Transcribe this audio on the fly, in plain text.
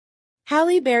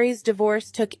Halle Berry's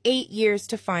divorce took 8 years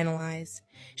to finalize.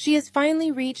 She has finally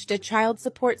reached a child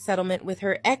support settlement with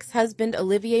her ex-husband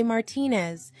Olivier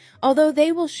Martinez, although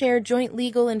they will share joint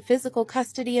legal and physical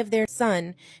custody of their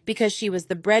son. Because she was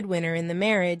the breadwinner in the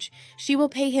marriage, she will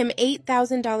pay him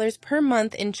 $8,000 per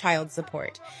month in child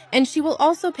support, and she will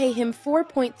also pay him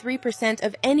 4.3%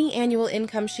 of any annual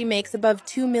income she makes above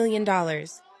 $2 million.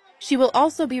 She will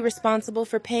also be responsible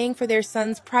for paying for their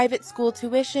son's private school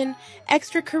tuition,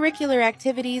 extracurricular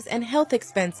activities, and health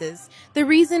expenses. The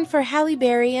reason for Halle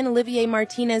Berry and Olivier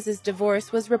Martinez's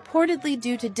divorce was reportedly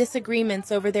due to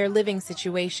disagreements over their living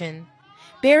situation.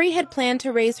 Berry had planned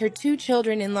to raise her 2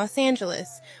 children in Los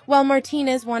Angeles, while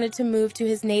Martinez wanted to move to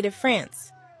his native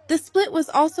France. The split was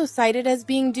also cited as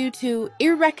being due to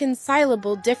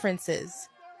irreconcilable differences.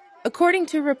 According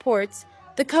to reports,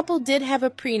 the couple did have a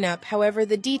prenup, however,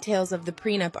 the details of the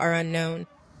prenup are unknown.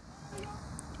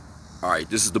 All right,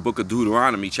 this is the book of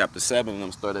Deuteronomy, chapter 7, and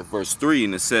I'm starting at verse 3,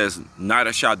 and it says,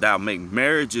 "Neither shalt thou make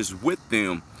marriages with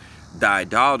them. Thy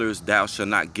daughters thou shalt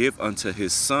not give unto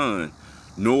his son,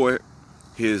 nor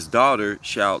his daughter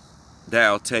shalt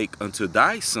thou take unto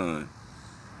thy son."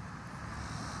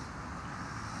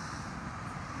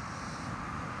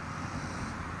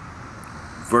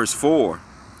 Verse 4,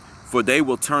 "For they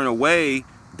will turn away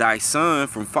thy son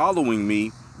from following me,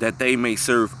 that they may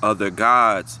serve other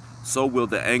gods. So will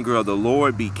the anger of the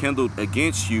Lord be kindled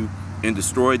against you, and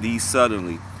destroy thee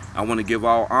suddenly." I want to give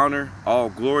all honor, all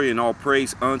glory, and all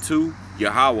praise unto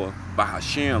Yahweh,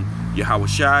 Bahashem, Yahweh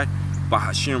Shai,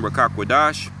 Bahashem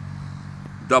Rakakwadash.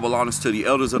 Double honors to the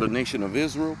elders of the nation of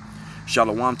Israel.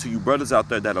 Shalom to you brothers out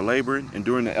there that are laboring,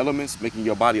 enduring the elements, making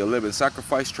your body a living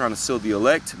sacrifice, trying to seal the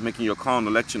elect, making your call and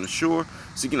election assured,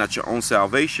 seeking out your own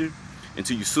salvation. And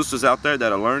to you sisters out there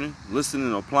that are learning, listening,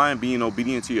 and applying, being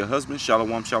obedient to your husband,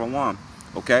 shalom, shalom.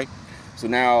 Okay? So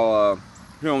now,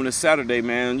 here on this Saturday,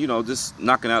 man, you know, just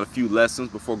knocking out a few lessons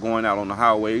before going out on the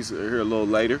highways here a little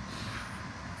later.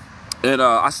 And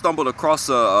I stumbled across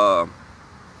a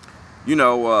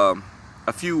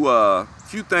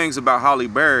few things about Halle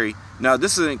Berry. Now,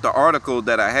 this isn't the article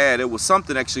that I had. It was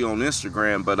something actually on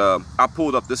Instagram, but I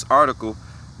pulled up this article,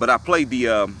 but I played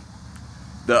the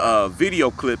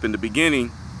video clip in the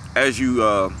beginning. As you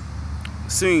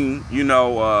seen,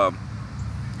 Halle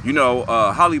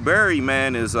Berry,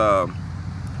 man, is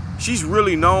she's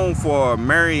really known for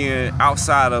marrying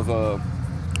outside of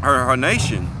her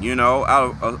nation,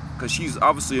 because she's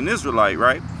obviously an Israelite,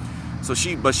 right? So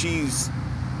she's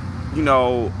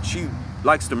she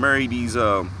likes to marry these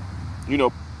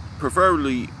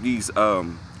preferably these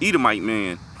Edomite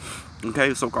men,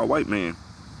 okay, so-called white men.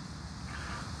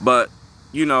 But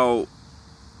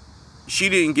she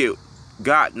didn't get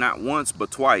got not once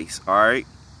but twice, all right?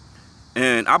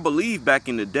 And I believe back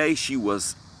in the day she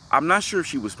was, I'm not sure if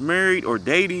she was married or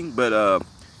dating, but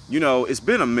it's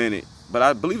been a minute, but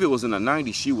I believe it was in the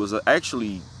 90s she was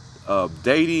actually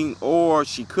dating, or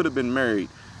she could have been married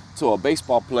to a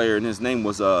baseball player, and his name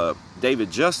was David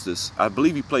Justice. I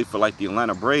believe he played for like the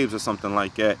Atlanta Braves or something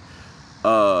like that.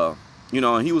 And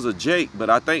he was a Jake, but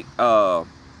I think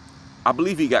I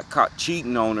believe he got caught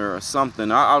cheating on her or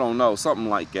something. I don't know, something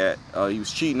like that. He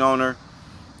was cheating on her,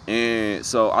 and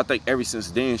so I think ever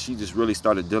since then she just really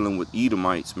started dealing with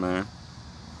Edomites, man.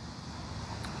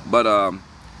 But I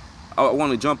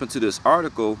want to jump into this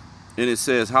article. And it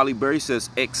says, Halle Berry says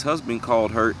ex-husband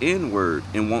called her N-word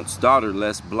and wants daughter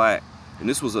less black. And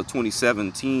this was a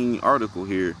 2017 article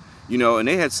here. And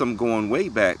they had some going way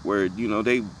back where,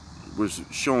 they was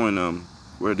showing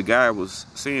where the guy was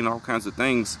saying all kinds of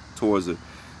things towards her.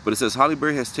 But it says Halle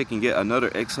Berry has taken yet another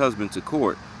ex-husband to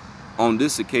court. On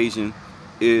this occasion,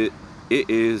 it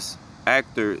is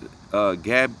actor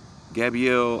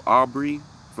Gabrielle Aubry,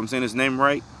 if I'm saying his name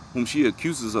right, whom she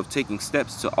accuses of taking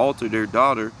steps to alter their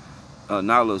daughter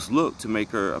Nala's look to make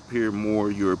her appear more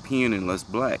European and less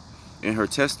black. In her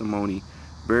testimony,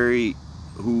 Berry,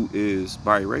 who is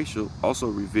biracial, also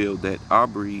revealed that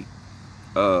Aubrey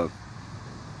called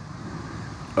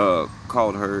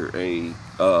her a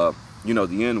the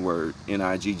N-word,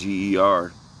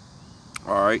 N-I-G-G-E-R.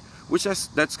 All right, which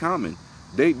that's common.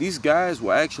 These guys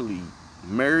will actually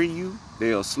marry you,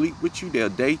 they'll sleep with you, they'll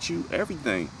date you,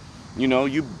 everything.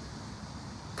 You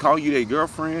call you their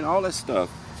girlfriend, all that stuff.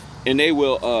 And they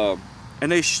will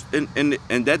and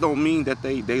that don't mean that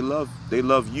they love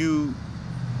you,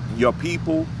 your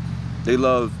people, they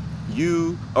love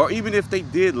you, or even if they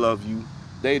did love you,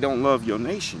 they don't love your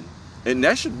nation. And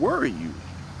that should worry you,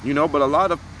 but a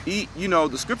lot of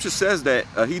the scripture says that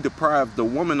he deprived the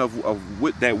woman of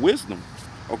that wisdom,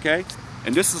 okay?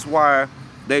 And this is why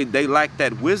they lack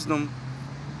that wisdom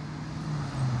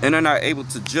and they're not able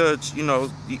to judge, you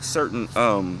know, these certain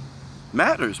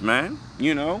matters, man,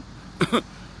 you know,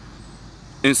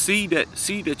 and see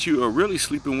that you are really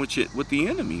sleeping with the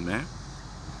enemy, man,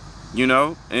 you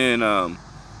know. And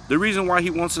the reason why he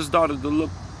wants his daughter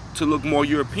to look more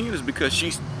European is because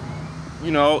she's,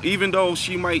 you know, even though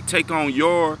she might take on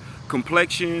your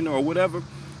complexion or whatever,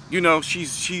 you know,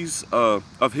 she's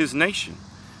of his nation,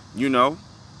 you know,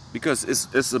 because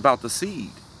it's about the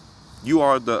seed. You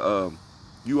are the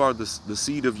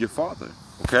seed of your father,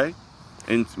 okay?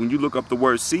 And when you look up the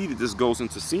word seed, it just goes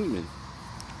into semen,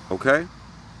 okay?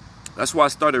 That's why I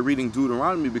started reading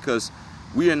Deuteronomy, because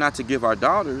we are not to give our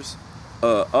daughters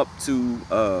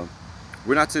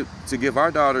we're not to give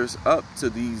our daughters up to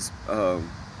these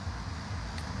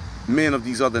men of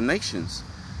these other nations,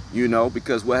 you know,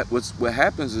 because what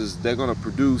happens is they're going to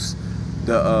produce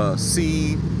the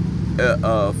seed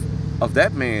of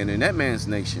that man and that man's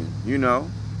nation, you know.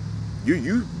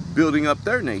 You building up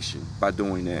their nation by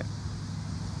doing that,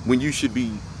 when you should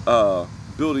be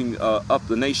building up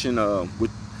the nation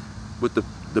with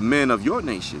the men of your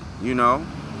nation, you know,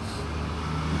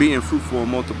 being fruitful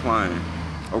and multiplying,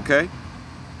 okay?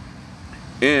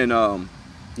 And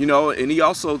you know, and he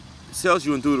also tells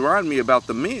you in Deuteronomy about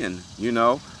the men, you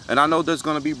know. And I know there's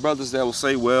going to be brothers that will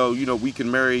say, well, you know, we can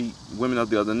marry women of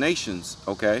the other nations,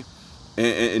 okay?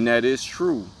 And that is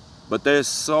true. But there's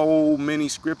so many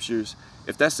scriptures.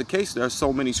 If that's the case, there are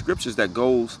so many scriptures that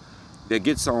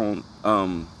gets on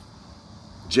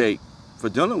Jake for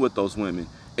dealing with those women.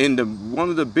 And one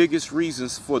of the biggest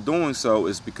reasons for doing so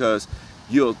is because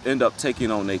you'll end up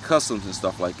taking on their customs and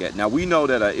stuff like that. Now, we know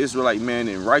that an Israelite man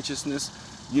in righteousness,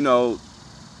 you know,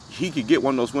 he could get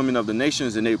one of those women of the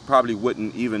nations and they probably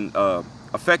wouldn't even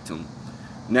affect him.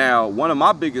 Now, one of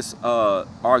my biggest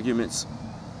arguments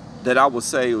that I would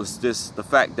say was just the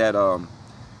fact that,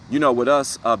 you know, with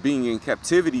us being in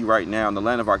captivity right now, in the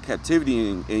land of our captivity,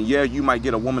 and yeah, you might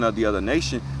get a woman of the other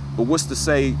nation, but what's to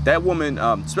say that woman,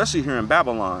 especially here in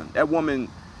Babylon, that woman,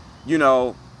 you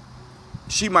know,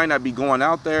 she might not be going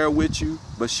out there with you,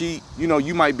 but she, you know,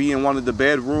 you might be in one of the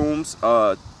bedrooms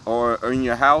or in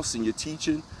your house and you're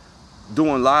teaching,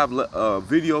 doing live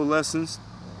video lessons,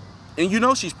 and you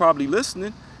know she's probably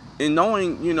listening. And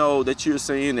knowing, you know, that you're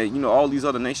saying that, you know, all these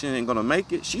other nations ain't going to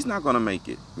make it, she's not going to make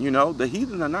it. You know, the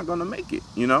heathen are not going to make it,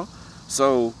 you know.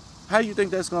 So how do you think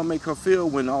that's going to make her feel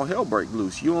when all hell breaks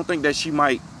loose? You don't think that she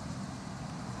might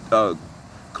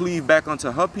cleave back onto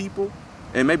her people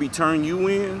and maybe turn you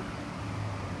in?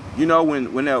 You know,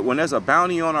 when there's a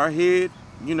bounty on our head,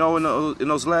 you know, in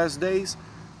those last days,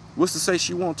 what's to say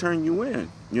she won't turn you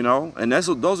in, you know? And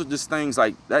those are just things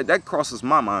like that crosses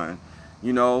my mind,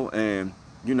 you know. And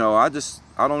you know, I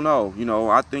don't know. You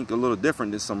know, I think a little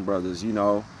different than some brothers, you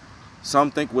know. Some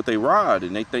think with they rod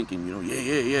and they thinking, you know,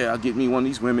 yeah, I'll get me one of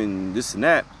these women, this and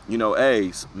that. You know,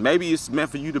 hey, maybe it's meant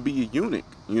for you to be a eunuch,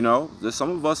 you know. That some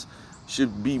of us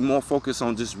should be more focused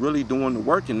on just really doing the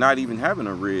work and not even having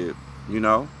a rib, you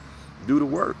know. Do the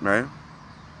work, man.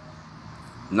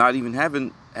 Not even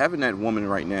having that woman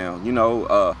right now, you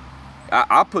know.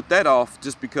 I put that off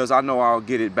just because I know I'll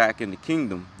get it back in the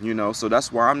kingdom, you know, so that's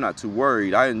why I'm not too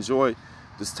worried. I enjoy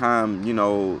this time, you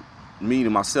know, me to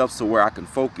myself, so where I can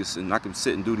focus and I can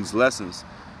sit and do these lessons.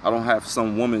 I don't have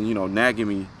some woman, you know, nagging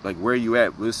me like, where you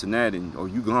at, this and that, and or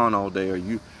you gone all day, or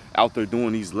you out there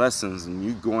doing these lessons, and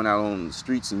you going out on the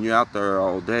streets and you out there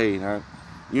all day, and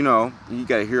you know, you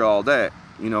got to hear all that,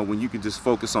 you know, when you can just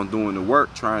focus on doing the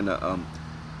work, trying to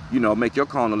you know, make your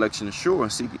call and election sure,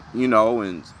 and you know,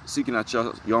 and seeking out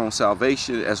your own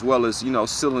salvation, as well as, you know,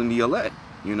 sealing the elect,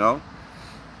 you know.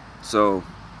 So,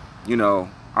 you know,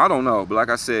 I don't know, but like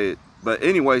I said, but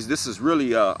anyways, this is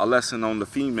really a lesson on the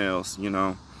females, you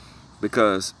know,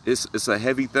 because it's a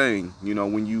heavy thing, you know,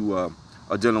 when you are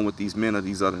dealing with these men of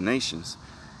these other nations,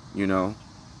 you know.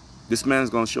 This man's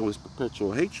gonna show his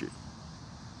perpetual hatred.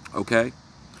 Okay,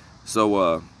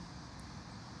 so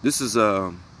this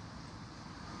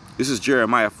is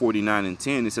Jeremiah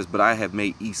 49:10. It says, but I have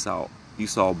made Esau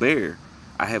bare.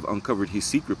 I have uncovered his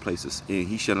secret places, and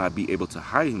he shall not be able to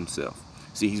hide himself.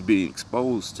 See, he's being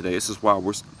exposed today. This is why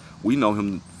we know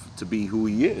him to be who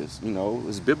he is. You know,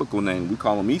 his biblical name. We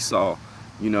call him Esau,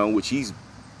 you know, which he's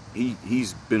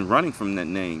been running from that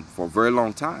name for a very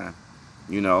long time.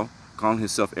 You know, calling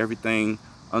himself everything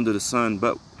under the sun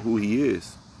but who he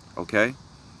is. Okay?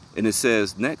 And it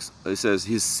says next, it says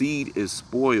his seed is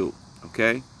spoiled.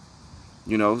 Okay?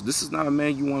 You know, this is not a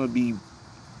man you want to be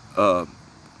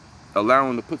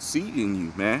allowing to put seed in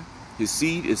you, man. His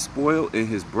seed is spoiled in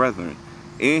his brethren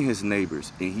and his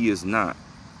neighbors, and he is not.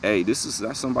 Hey, this is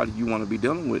not somebody you want to be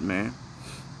dealing with, man.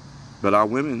 But our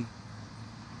women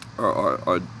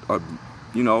are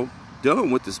you know,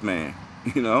 dealing with this man.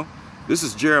 You know, this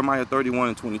is Jeremiah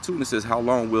 31:22, and it says, "How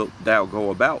long wilt thou go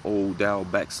about, O thou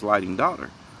backsliding daughter?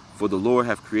 For the Lord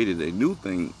hath created a new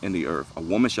thing in the earth. A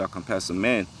woman shall compass a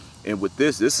man." And with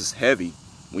this is heavy.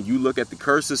 When you look at the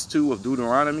curses too of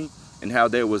Deuteronomy and how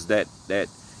there was that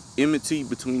enmity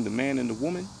between the man and the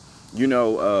woman. You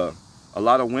know, a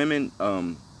lot of women,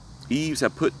 Eves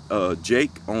have put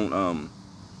Jake on,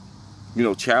 you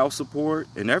know, child support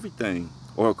and everything,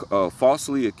 or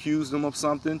falsely accused them of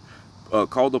something,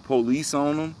 called the police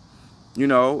on them, you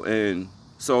know. And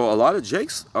so a lot of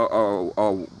Jakes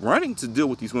are running to deal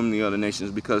with these women in the other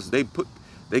nations because they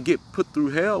get put through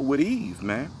hell with Eve,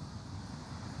 man.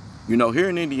 You know, here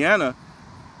in Indiana,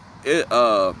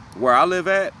 where I live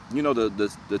at, you know,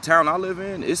 the town I live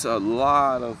in, it's a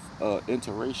lot of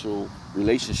interracial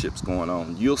relationships going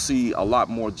on. You'll see a lot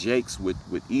more Jakes with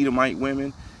Edomite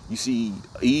women. You see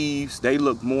Eves, they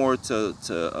look more to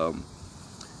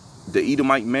the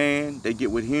Edomite man. They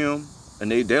get with him,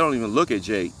 and they don't even look at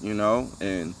Jake, you know.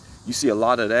 And you see a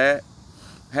lot of that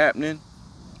happening,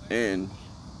 and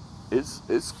it's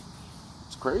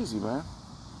crazy, man.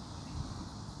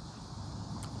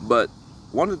 But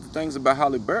one of the things about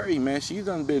Halle Berry, man, she's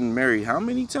done been married how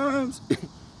many times?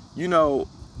 You know,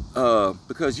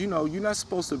 because, you know, you're not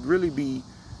supposed to really be,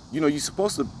 you know, you're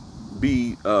supposed to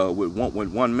be with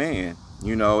one man.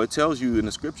 You know, it tells you in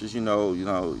the scriptures, you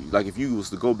know, like if you was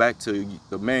to go back to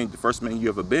the first man you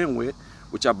ever been with,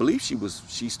 which I believe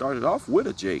she started off with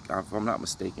a Jake, if I'm not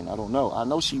mistaken. I don't know. I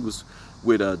know she was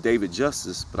with David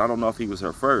Justice, but I don't know if he was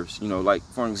her first. You know, like,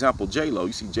 for example, J-Lo.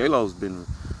 You see, J-Lo's been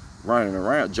running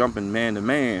around, jumping man to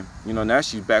man. You know, now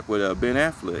she's back with Ben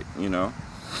Affleck, you know.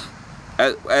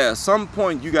 At some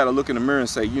point, you got to look in the mirror and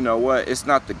say, you know what, it's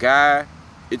not the guy,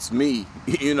 it's me,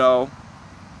 you know.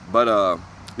 But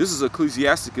this is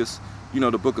Ecclesiasticus, you know,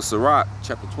 the book of Sirach,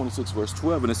 chapter 26, verse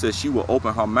 12, and it says, "She will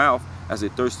open her mouth as a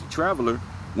thirsty traveler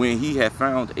when he had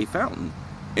found a fountain,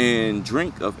 and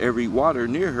drink of every water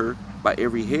near her. By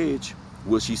every hedge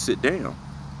will she sit down,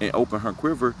 and open her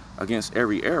quiver against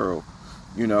every arrow."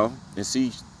 You know, and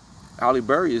see, Halle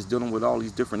Berry is dealing with all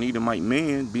these different Edomite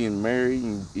men being married,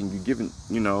 and you giving,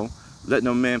 you know, letting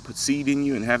them men put seed in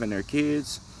you and having their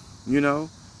kids. You know,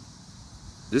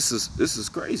 this is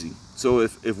crazy. So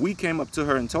if we came up to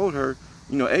her and told her,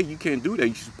 you know, hey, you can't do that.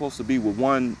 You're supposed to be with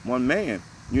one man.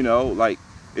 You know, like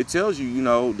it tells you, you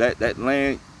know, that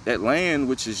land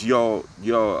which is your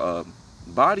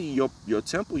body, your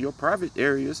temple, your private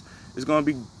areas is going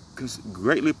to be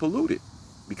greatly polluted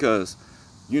because,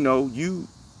 you know, you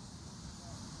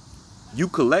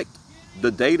collect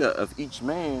the data of each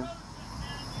man.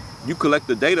 You collect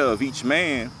the data of each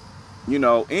man, you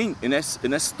know, and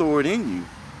that's stored in you.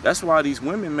 That's why these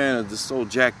women, man, are just so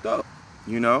jacked up,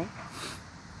 you know.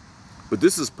 But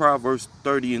this is Proverbs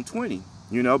 30:20,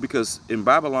 you know, because in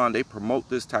Babylon they promote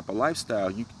this type of lifestyle.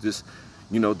 You can just,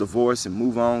 you know, divorce and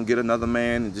move on, get another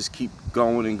man, and just keep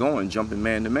going and going, jumping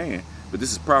man to man. But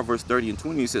this is Proverbs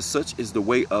 30:20. It says, "Such is the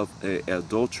way of an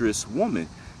adulterous woman.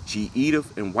 She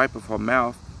eateth and wipeth her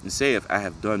mouth and saith, I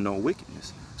have done no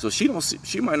wickedness." So she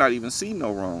might not even see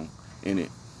no wrong in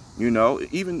it, you know.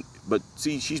 But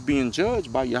see, she's being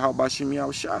judged by Yahweh Shem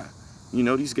Yahushua. You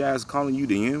know, these guys calling you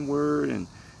the N-word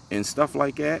and stuff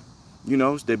like that. You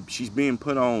know, that she's being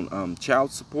put on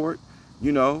child support.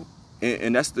 You know,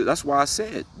 and that's why I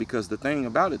said, because the thing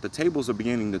about it, the tables are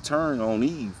beginning to turn on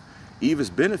Eve. Eve has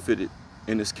benefited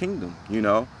in this kingdom, you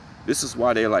know. This is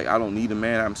why they're like, I don't need a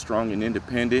man, I'm strong and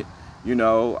independent, you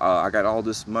know, I got all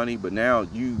this money. But now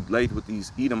you laid with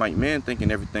these Edomite men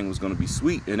thinking everything was going to be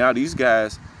sweet. And now these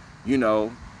guys, you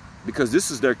know, because this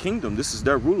is their kingdom, this is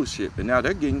their rulership, and now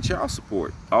they're getting child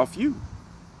support off you.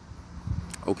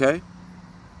 Okay?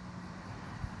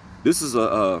 This is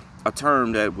a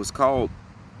term that was called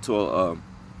to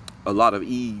a lot of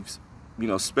Eves, you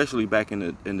know, especially back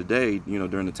in the day, you know,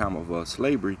 during the time of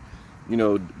slavery. You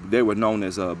know, they were known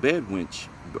as bed wench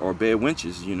or bed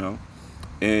wenches, you know.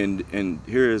 And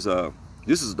here is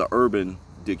this is the Urban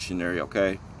Dictionary,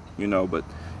 okay, you know. But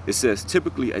it says,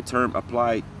 typically a term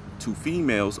applied to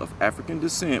females of African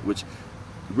descent, which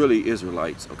really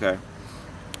Israelites, okay,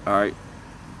 all right.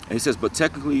 And it says, but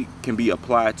technically can be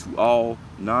applied to all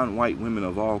non-white women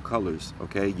of all colors,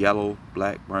 okay, yellow,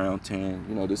 black, brown, tan.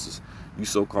 You know, this is you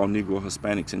so-called Negro,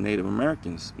 Hispanics, and Native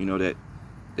Americans, you know, that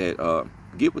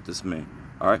get with this man,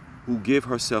 all right, who give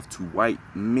herself to white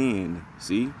men,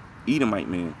 see, Edomite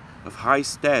men of high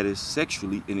status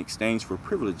sexually in exchange for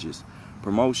privileges,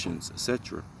 promotions,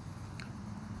 etc.,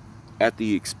 at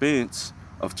the expense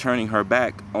of turning her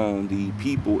back on the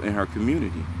people in her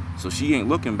community. So she ain't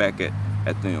looking back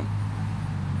at them.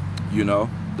 You know,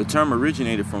 the term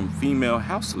originated from female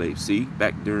house slaves, see,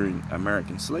 back during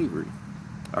American slavery.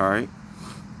 All right.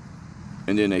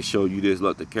 And then they show you this.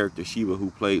 Look, the character Sheba,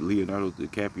 who played Leonardo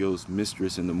DiCaprio's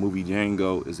mistress in the movie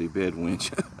Django, is a bed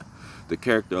wench. The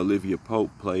character Olivia Pope,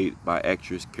 played by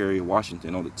actress Kerry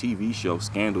Washington on the TV show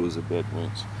Scandal, is a bed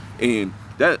wench. And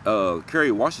that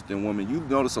Kerry Washington woman, you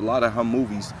notice a lot of her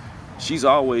movies, she's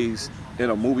always in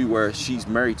a movie where she's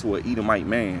married to an Edomite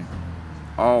man.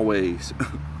 Always.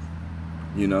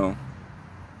 You know,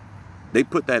 they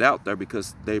put that out there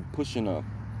because they're pushing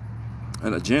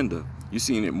an agenda. You're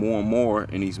seeing it more and more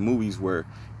in these movies where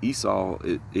Esau,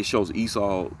 it shows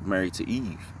Esau married to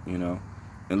Eve, you know.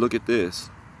 And look at this.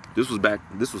 This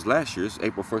was last year, it's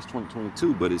April 1st,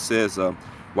 2022, but it says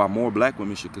why more black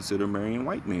women should consider marrying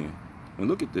white men. And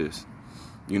look at this.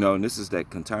 You know, and this is that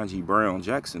Ketanji Brown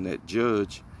Jackson, that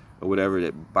judge or whatever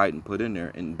that Biden put in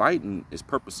there. And Biden is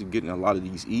purposely getting a lot of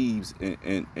these Eves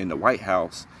in the White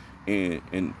House and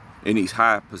in these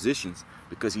high positions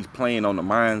because he's playing on the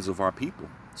minds of our people.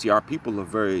 See, our people are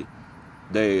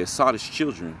they're sottish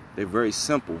children. They're very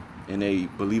simple, and they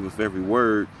believe with every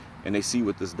word, and they see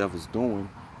what this devil's doing.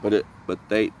 But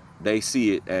they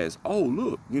see it as, oh,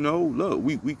 look, you know, look,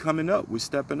 we coming up, we're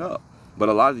stepping up. But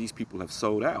a lot of these people have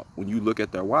sold out. When you look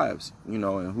at their wives, you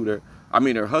know, and who their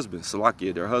husbands,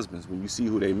 Salakia, their husbands, when you see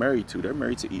who they married to, they're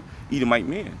married to Edomite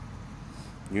men,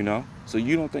 you know. So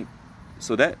you don't think,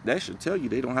 so that should tell you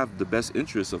they don't have the best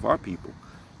interests of our people,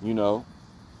 you know.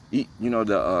 You know,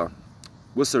 the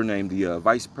what's her name, the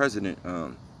vice president,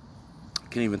 can't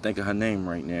even think of her name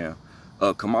right now,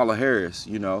 Kamala Harris,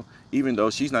 you know, even though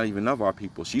she's not even of our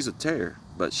people, she's a terror,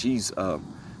 but she's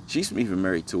even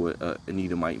married to an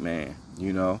Edomite man,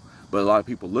 you know. But a lot of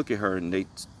people look at her and they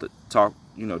talk,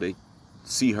 you know, they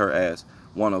see her as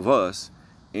one of us,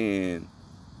 and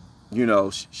you know,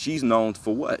 she's known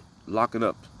for what? Locking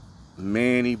up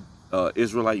many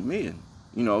Israelite men,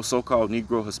 you know, so-called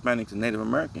Negro, Hispanics, and Native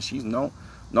Americans. She's known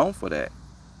for that,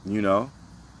 you know,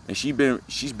 and she's been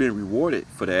rewarded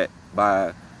for that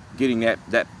by getting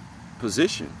that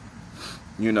position,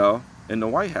 you know, in the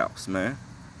White House, man.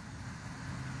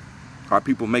 Our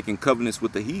people making covenants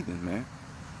with the heathen, man.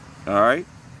 All right.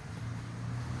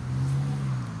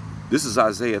 This is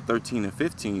Isaiah 13 and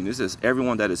 15. This is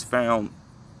everyone that is found,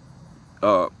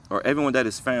 or everyone that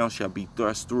is found shall be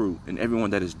thrust through, and everyone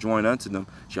that is joined unto them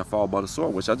shall fall by the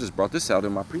sword, which I just brought this out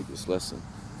in my previous lesson.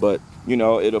 But, you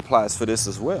know, it applies for this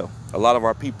as well. A lot of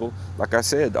our people, like I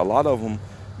said, a lot of them,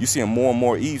 you see more and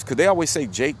more Eves, because they always say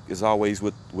Jake is always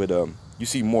with you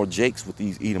see more Jakes with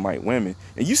these Edomite women,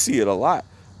 and you see it a lot.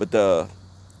 But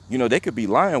you know, they could be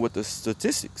lying with the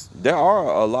statistics. There are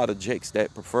a lot of Jakes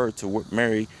that prefer to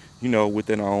marry, you know,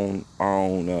 within our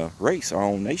own race, our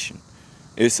own nation.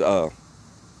 It's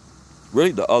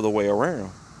really the other way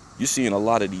around. You're seeing a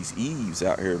lot of these Eves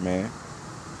out here, man,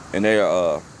 and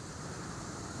they're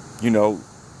you know,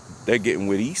 they're getting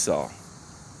with Esau.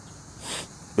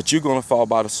 But you're gonna fall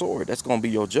by the sword. That's gonna be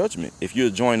your judgment if you're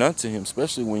joined unto him,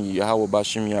 especially when Yahweh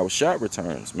B'Shem Yahushua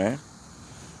returns, man.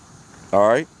 All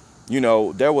right, you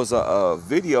know, there was a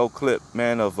video clip,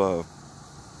 man, of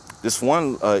this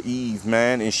one Eve,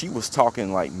 man, and she was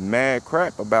talking like mad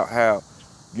crap about how,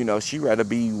 you know, she rather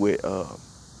be with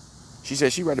she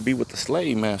said she'd rather be with the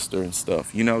slave master and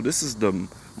stuff. You know, this is the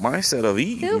mindset of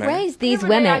Eve, Who man. raised these Every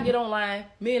day women? I get online,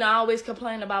 men always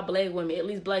complain about black women, at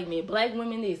least black men. Black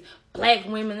women this, black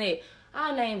women that.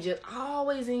 Our name just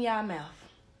always in y'all mouth.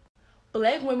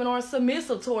 Black women are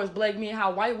submissive towards black men,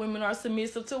 how white women are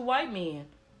submissive to white men.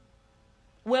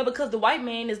 Well, because the white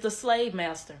man is the slave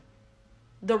master.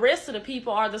 The rest of the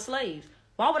people are the slaves.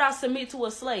 Why would I submit to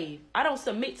a slave? I don't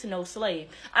submit to no slave.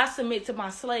 I submit to my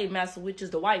slave master, which is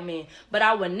the white man. But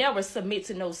I would never submit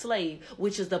to no slave,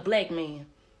 which is the black man.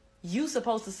 You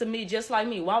supposed to submit just like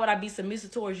me. Why would I be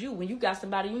submissive towards you when you got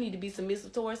somebody you need to be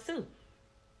submissive towards too?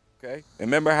 Okay. And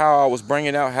remember how I was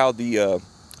bringing out how the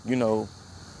you know,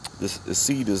 the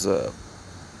seed is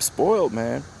spoiled,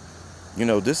 man. You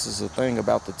know, this is a thing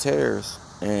about the tares,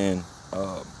 and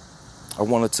I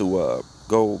wanted to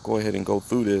go ahead and go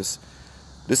through this.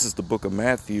 This is the book of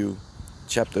Matthew,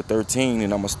 chapter 13,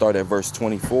 and I'm gonna start at verse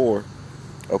 24.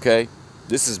 Okay,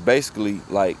 this is basically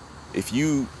like, if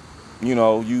you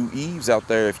know, you Eves out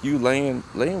there, if you laying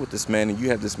with this man and you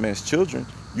have this man's children,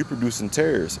 you're producing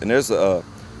tares, and there's a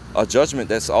judgment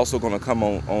that's also gonna come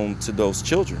on to those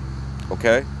children.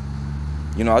 Okay.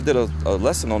 You know, I did a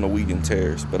lesson on the wheat and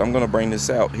tares, but I'm going to bring this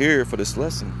out here for this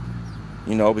lesson,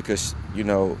 you know, because, you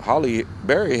know, Holly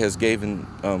Berry has given,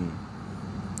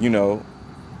 you know,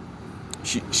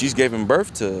 she's given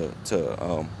birth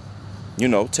to you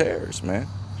know, tares, man.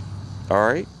 All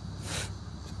right.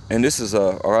 And this is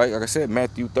all right, like I said,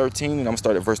 Matthew 13, and I'm gonna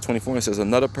start at verse 24. And it says,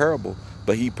 another parable,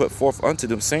 but he put forth unto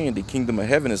them, saying, the kingdom of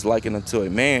heaven is likened unto a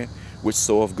man which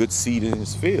soweth good seed in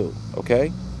his field.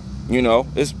 Okay, you know,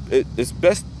 it's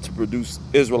best to produce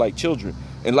Israelite children.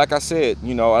 And like I said,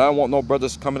 you know, I don't want no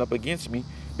brothers coming up against me,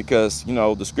 because, you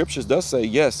know, the scriptures does say,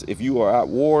 yes, if you are at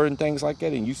war and things like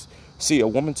that, and you see a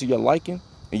woman to your liking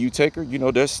and you take her, you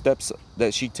know, there's steps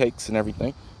that she takes and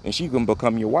everything, and she can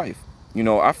become your wife. You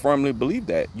know, I firmly believe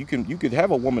that you could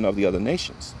have a woman of the other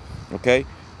nations, okay?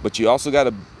 But you also got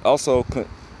to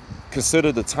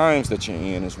consider the times that you're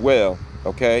in as well,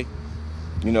 okay?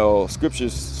 You know, scripture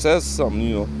says something,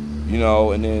 you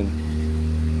know, and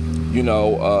then, you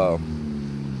know,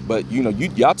 but you know,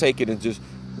 y'all take it and just,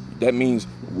 that means,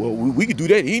 well, we could do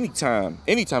that anytime.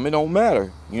 Anytime, it don't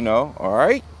matter, you know. All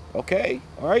right, okay,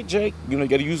 all right, Jake. You know, you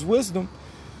gotta use wisdom.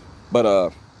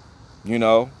 But you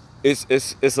know,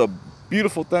 it's a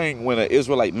beautiful thing when an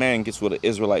Israelite man gets with an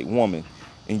Israelite woman,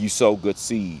 and you sow good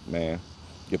seed, man.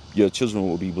 Your children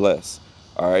will be blessed.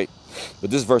 All right.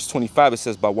 But this verse 25, it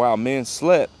says, but while men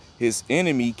slept, his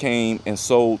enemy came and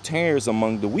sowed tares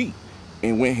among the wheat,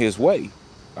 and went his way.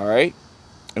 All right.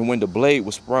 And when the blade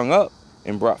was sprung up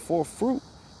and brought forth fruit,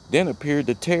 then appeared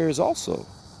the tares also.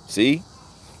 See?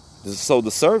 So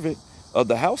the servant of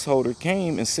the householder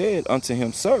came and said unto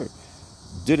him, Sir,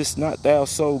 didst not thou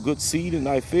sow good seed in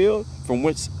thy field, from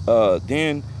which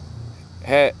then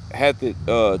had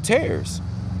the tares?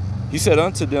 He said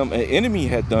unto them, an enemy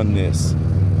had done this.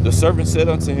 The servant said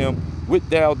unto him, wilt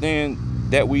thou then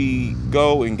that we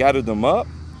go and gather them up?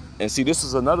 And see, this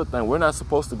is another thing. We're not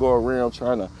supposed to go around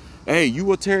trying to, hey,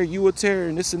 you a tear,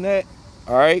 and this and that.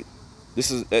 All right,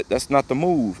 that's not the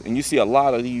move. And you see a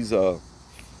lot of these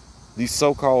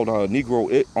so-called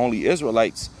Negro only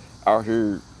Israelites out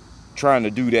here trying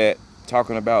to do that,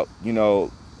 talking about, you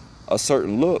know, a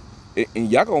certain look,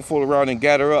 and y'all gonna fool around and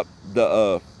gather up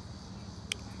the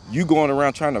you going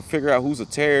around trying to figure out who's a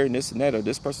tear and this and that, or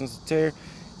this person's a tear.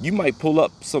 You might pull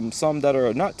up some that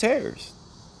are not tears,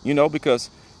 you know, because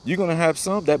you're gonna have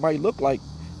some that might look like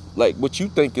what you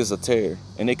think is a tear,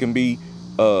 and it can be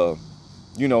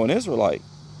you know, an Israelite,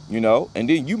 you know. And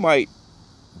then you might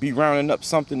be rounding up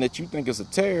something that you think is a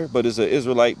tear, but is an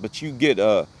Israelite, but you get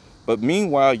but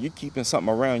meanwhile you're keeping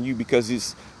something around you because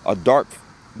it's a dark,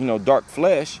 you know, dark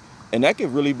flesh, and that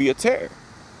could really be a tear.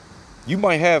 You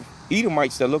might have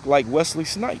Edomites that look like Wesley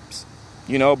Snipes,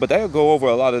 you know, but that'll go over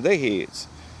a lot of their heads.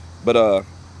 But all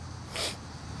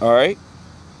right.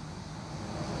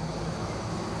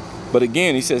 But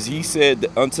again, he said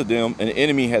unto them, an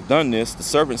enemy had done this. The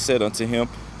servant said unto him,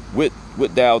 wilt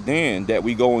thou then that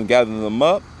we go and gather them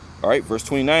up? All right, verse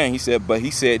 29, he said, but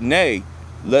he said, nay,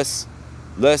 lest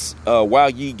while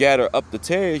ye gather up the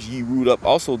tares, ye root up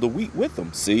also the wheat with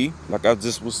them. See, like I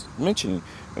just was mentioning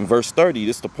in verse 30,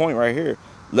 this is the point right here.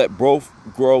 Let both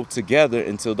grow together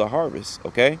until the harvest,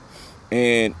 okay?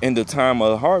 And in the time of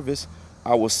the harvest,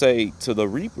 I will say to the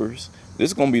reapers,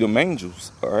 this is going to be the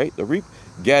angels, all right? The reap,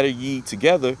 gather ye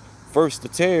together first the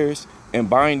tares, and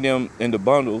bind them in the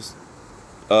bundles,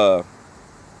 to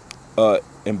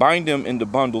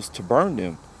burn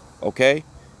them, okay?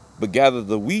 But gather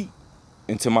the wheat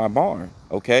into my barn,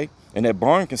 okay? And that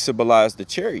barn can symbolize the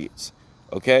chariots,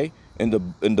 okay? And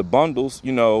the bundles,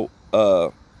 you know,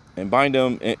 and bind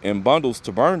them in bundles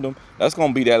to burn them. That's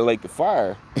gonna be that lake of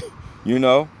fire, you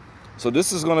know. So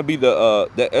this is gonna be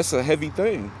that's a heavy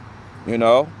thing, you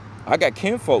know. I got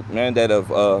kinfolk, man, that have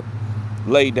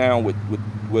laid down with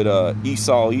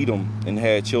Esau, Edom, and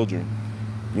had children,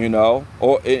 you know.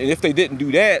 Or and if they didn't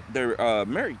do that, they're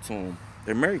married to them.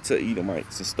 They're married to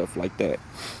Edomites and stuff like that,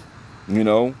 you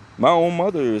know. My own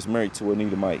mother is married to an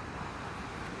Edomite,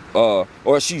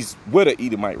 or she's with an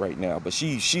Edomite right now, but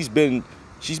she's been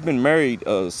married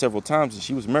several times, and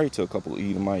she was married to a couple of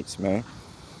Edomites, man.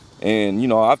 And you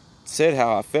know, I've said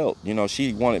how I felt. You know,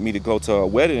 she wanted me to go to a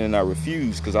wedding, and I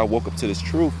refused because I woke up to this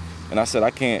truth, and I said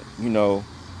I can't, you know,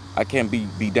 I can't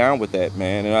be down with that,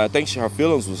 man. And I think her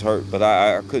feelings was hurt, but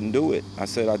I couldn't do it. I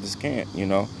said I just can't, you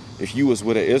know. If you was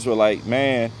with an Israelite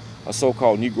man, a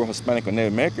so-called Negro, Hispanic, or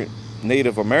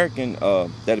Native American,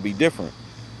 that'd be different.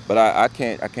 But I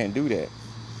can't do that.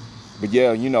 But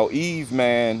yeah, you know, Eve,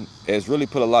 man, has really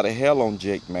put a lot of hell on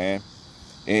Jake, man.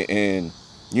 And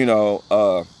you know,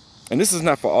 and this is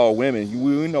not for all women.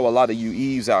 We know a lot of you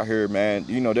Eves out here, man.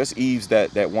 You know, there's Eves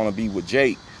that want to be with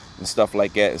Jake and stuff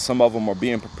like that. And some of them are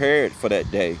being prepared for that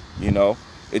day, you know.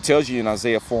 It tells you in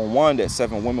Isaiah 4:1 that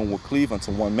 7 women will cleave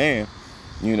unto one man,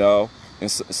 you know.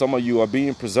 And some of you are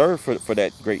being preserved for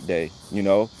that great day, you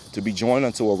know, to be joined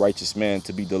unto a righteous man,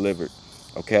 to be delivered,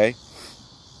 okay?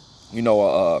 you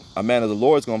know, a man of the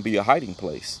Lord is going to be a hiding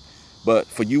place. But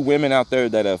for you women out there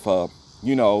that have,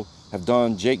 you know, have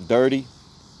done Jake dirty,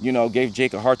 you know, gave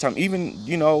Jake a hard time, even,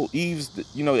 you know, you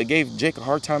know, it gave Jake a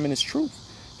hard time in his truth,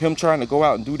 him trying to go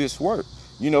out and do this work,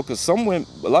 you know, because some women,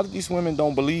 a lot of these women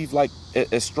don't believe like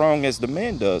as strong as the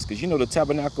man does, because, you know, the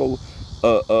tabernacle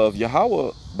of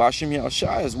Yahweh, Bashim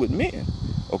Yahushua, is with men,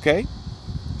 okay?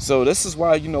 So this is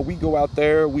why, you know, we go out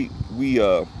there, we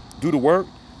do the work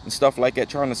and stuff like that,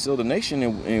 trying to seal the nation,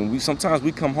 and we sometimes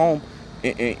we come home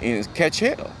and catch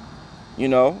hell, you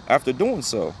know, after doing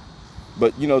so.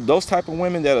 But, you know, those type of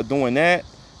women that are doing that,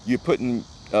 you're putting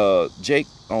Jake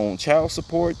on child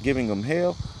support, giving him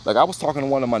hell. Like, I was talking to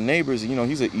one of my neighbors, you know,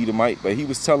 he's an Edomite, but he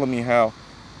was telling me how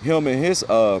him and his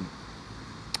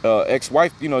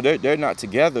ex-wife, you know, they're not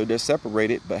together, they're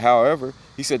separated, but however,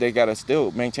 he said they gotta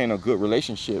still maintain a good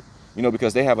relationship, you know,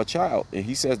 because they have a child, and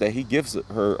he says that he gives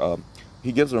her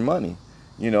money,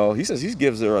 you know. He says he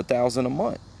gives her $1,000 a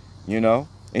month, you know,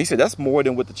 and he said that's more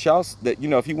than with the child, that, you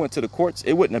know, if he went to the courts,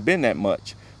 it wouldn't have been that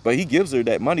much, but he gives her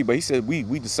that money. But he said we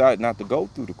decided not to go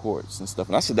through the courts and stuff,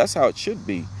 and I said that's how it should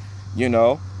be, you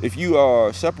know. If you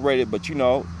are separated, but, you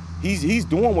know, he's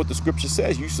doing what the scripture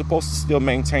says, you're supposed to still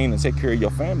maintain and take care of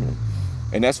your family,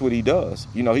 and that's what he does,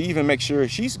 you know. He even makes sure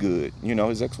she's good, you know,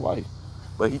 his ex-wife,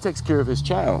 but he takes care of his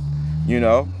child, you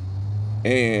know,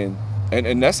 and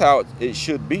that's how it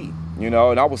should be, you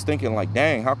know. And I was thinking, like,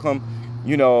 dang, how come,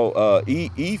 you know,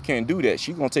 Eve can't do that?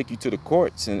 She's gonna take you to the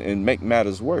courts and make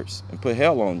matters worse and put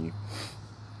hell on you.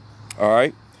 All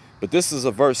right, but this is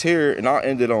a verse here, and I'll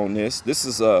end it on this.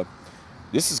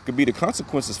 This could be the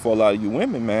consequences for a lot of you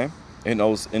women, man, in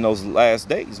those last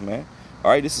days, man.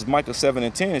 All right, this is Micah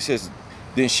 7:10. It says,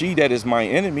 then she that is my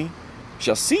enemy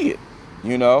shall see it,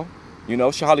 you know.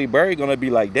 Charlie Berry gonna be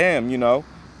like, damn, you know,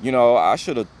 I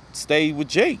should have stayed with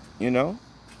Jake, you know.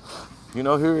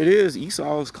 Here it is.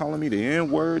 Esau is calling me the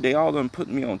N-word. They all done put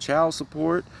me on child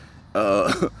support.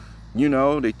 You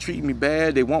know, they treat me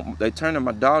bad. They turning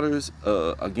my daughters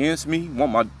against me.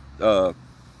 Want my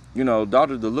you know,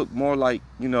 daughter to look more like,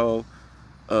 you know,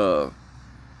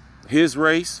 his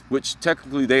race, which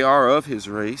technically they are of his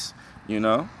race, you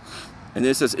know. And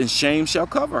it says, and shame shall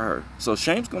cover her. So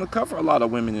shame's going to cover a lot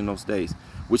of women in those days,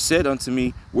 which said unto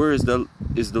me, where is the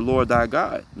Lord thy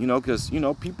God? You know, because, you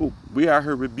know, people, we are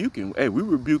here rebuking. Hey, we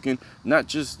rebuking not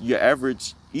just your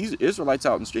average Israelites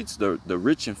out in the streets, the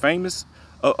rich and famous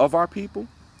of our people.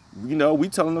 You know, we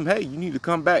telling them, hey, you need to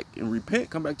come back and repent,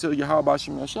 come back to Yahweh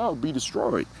Bashim Yashal, be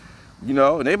destroyed. You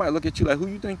know, and they might look at you like, who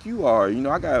you think you are? You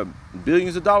know, I got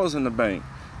billions of dollars in the bank.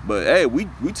 But hey, we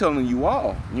telling you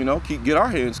all, you know, get our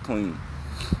hands clean.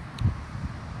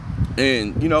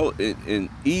 And, you know, and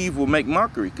Eve will make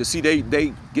mockery, because see,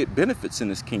 they get benefits in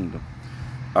this kingdom.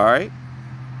 All right.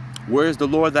 Where is the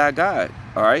Lord thy God?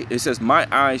 All right. It says, my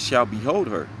eyes shall behold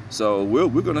her. So we're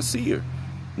going to see her.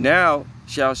 Now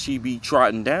shall she be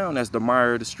trodden down as the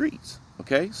mire of the streets.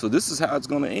 Okay. So this is how it's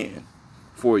going to end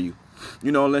for you.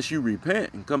 You know, unless you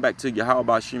repent and come back to Yahweh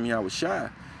Bashim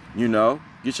Yahushua, you know,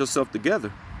 get yourself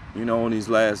together, you know, in these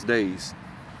last days.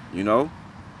 You know,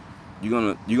 you're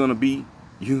gonna be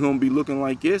looking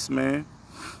like this, man.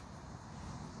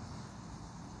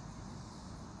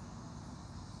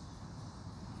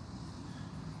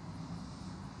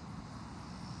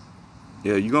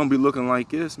 Yeah, you're gonna be looking like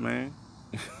this, man.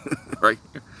 Right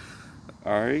here.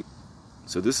 All right.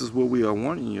 So this is what we are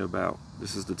warning you about.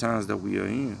 This is the times that we are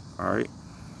in. All right.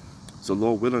 So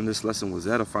Lord willing, this lesson was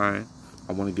edifying.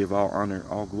 I want to give all honor,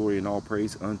 all glory, and all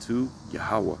praise unto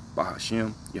Yahweh,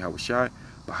 Bahashem, Yahweh Shai,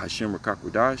 Bahashem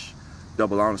Rakakwadash.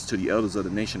 Double honors to the elders of the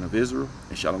nation of Israel.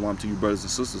 And shalom to you brothers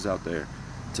and sisters out there.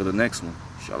 Till the next one.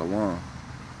 Shalom.